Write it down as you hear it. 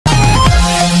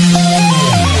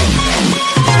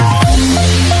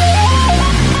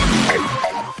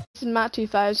Matt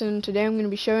 2000. Today I'm going to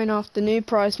be showing off the new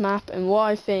prize map and what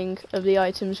I think of the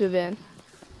items within.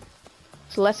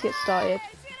 So let's get started.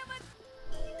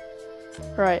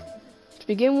 Right, to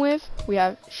begin with, we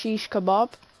have Shish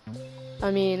Kebab.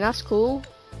 I mean, that's cool.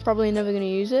 Probably never going to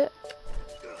use it.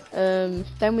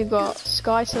 Then we've got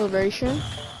Sky Celebration.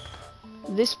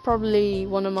 This is probably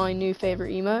one of my new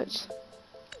favourite emotes.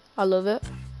 I love it.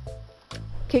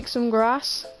 Kick some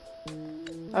grass.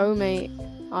 Oh mate,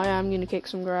 I am going to kick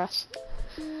some grass.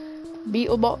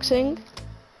 Beetle boxing.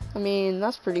 I mean,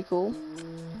 that's pretty cool.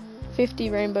 50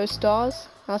 rainbow stars.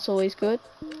 That's always good.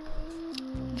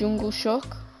 Jungle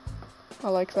shock. I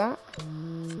like that.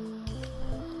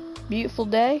 Beautiful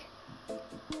day.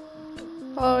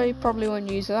 I probably won't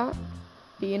use that,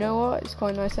 but you know what? It's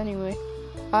quite nice anyway.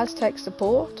 Aztec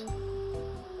support.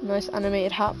 Nice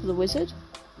animated hat for the wizard.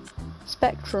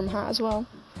 Spectrum hat as well.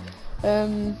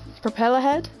 Propeller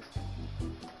head.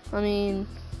 I mean,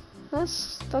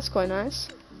 that's quite nice.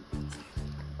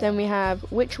 Then we have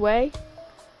Which Way.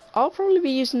 I'll probably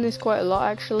be using this quite a lot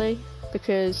actually,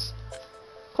 because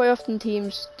quite often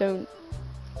teams don't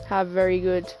have very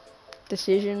good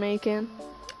decision making.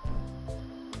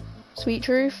 Sweet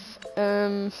Truth.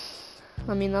 I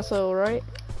mean, that's alright.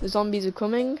 The zombies are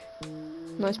coming.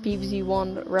 Nice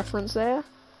PvZ1 reference there.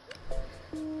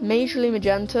 Majorly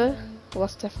magenta. Well,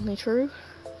 that's definitely true.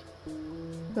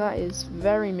 That is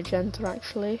very magenta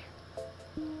actually.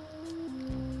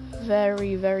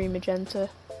 Very, very magenta.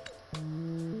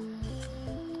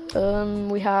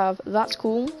 We have That's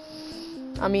Cool.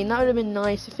 I mean, that would have been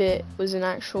nice if it was an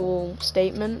actual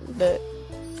statement, but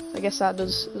I guess that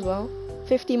does as well.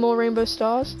 50 more rainbow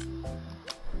stars.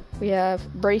 We have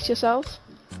Brace Yourself.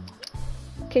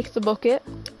 Kick the Bucket.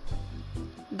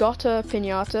 Gotta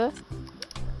Pinata.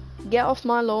 Get Off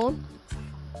My Lawn.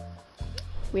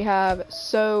 We have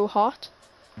So Hot.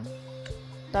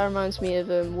 That reminds me of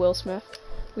Will Smith.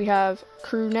 We have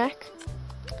Crew Neck.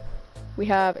 We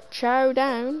have Chow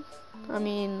Down. I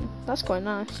mean, that's quite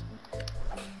nice.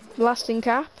 Blasting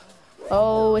Cap.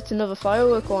 Oh, it's another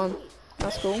firework one.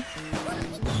 That's cool.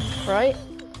 Right.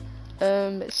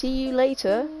 See You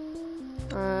Later.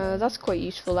 That's quite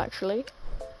useful actually.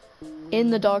 In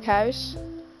the Doghouse.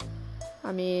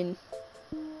 I mean,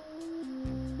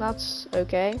 that's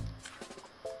okay.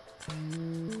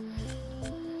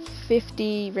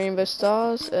 50 rainbow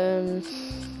stars.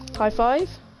 High Five.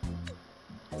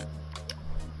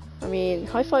 I mean,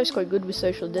 High Five's quite good with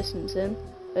social distancing.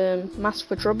 Mask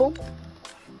for Trouble.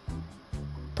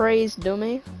 Praise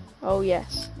Dummy. Oh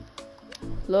yes.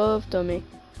 Love Dummy.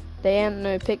 They Ain't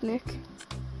No Picnic.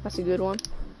 That's a good one.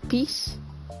 Peace.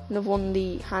 Another one of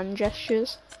the hand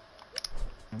gestures.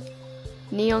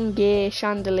 Neon Gear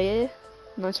Chandelier.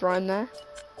 Nice rhyme there.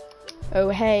 Oh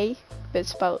Hey. But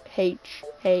it's spelled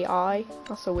H-A-I.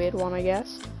 That's a weird one, I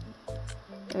guess.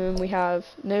 We have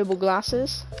Noble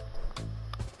Glasses.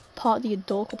 Part of the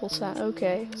Adorkable set.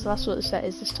 Okay, so that's what the set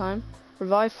is this time.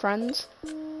 Revive Friends.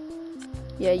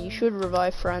 Yeah, you should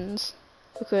revive friends,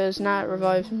 because now that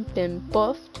Revive's been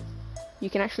buffed, you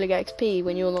can actually get XP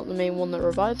when you're not the main one that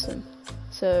revives them.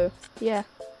 So yeah,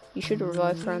 you should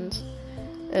revive friends.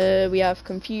 We have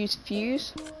Confused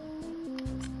Fuse.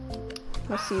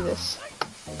 Let's see this.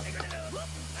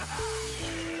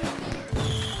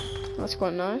 That's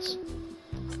quite nice.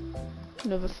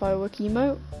 Another firework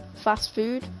emote. Fast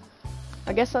Food.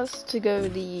 I guess that's to go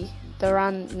with the There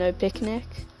Ain't No Picnic.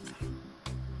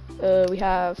 We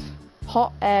have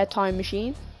Hot Air Time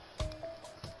Machine.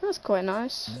 That's quite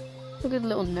nice. Look at the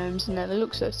little gnomes in there, they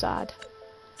look so sad.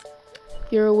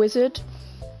 You're a wizard?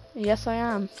 Yes I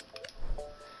am.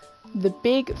 The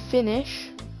Big Finish.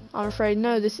 I'm afraid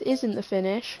no, this isn't the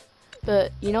finish.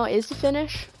 But you know what is the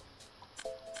finish?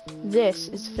 This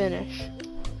is the finish.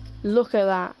 Look at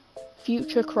that.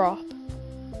 Future Crop.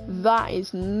 That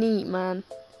is neat, man.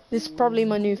 This is probably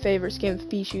my new favourite skin for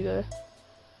Pea Shooter.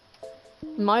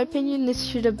 In my opinion, this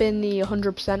should have been the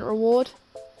 100% reward,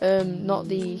 not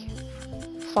the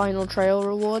final trail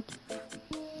reward.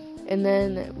 And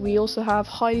then we also have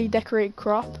Highly Decorated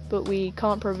Crop, but we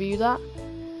can't preview that.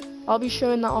 I'll be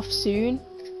showing that off soon,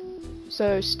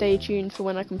 so stay tuned for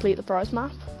when I complete the prize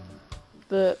map.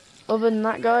 But other than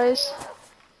that, guys,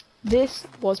 this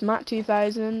was Matt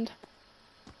 2000,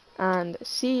 and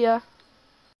see ya.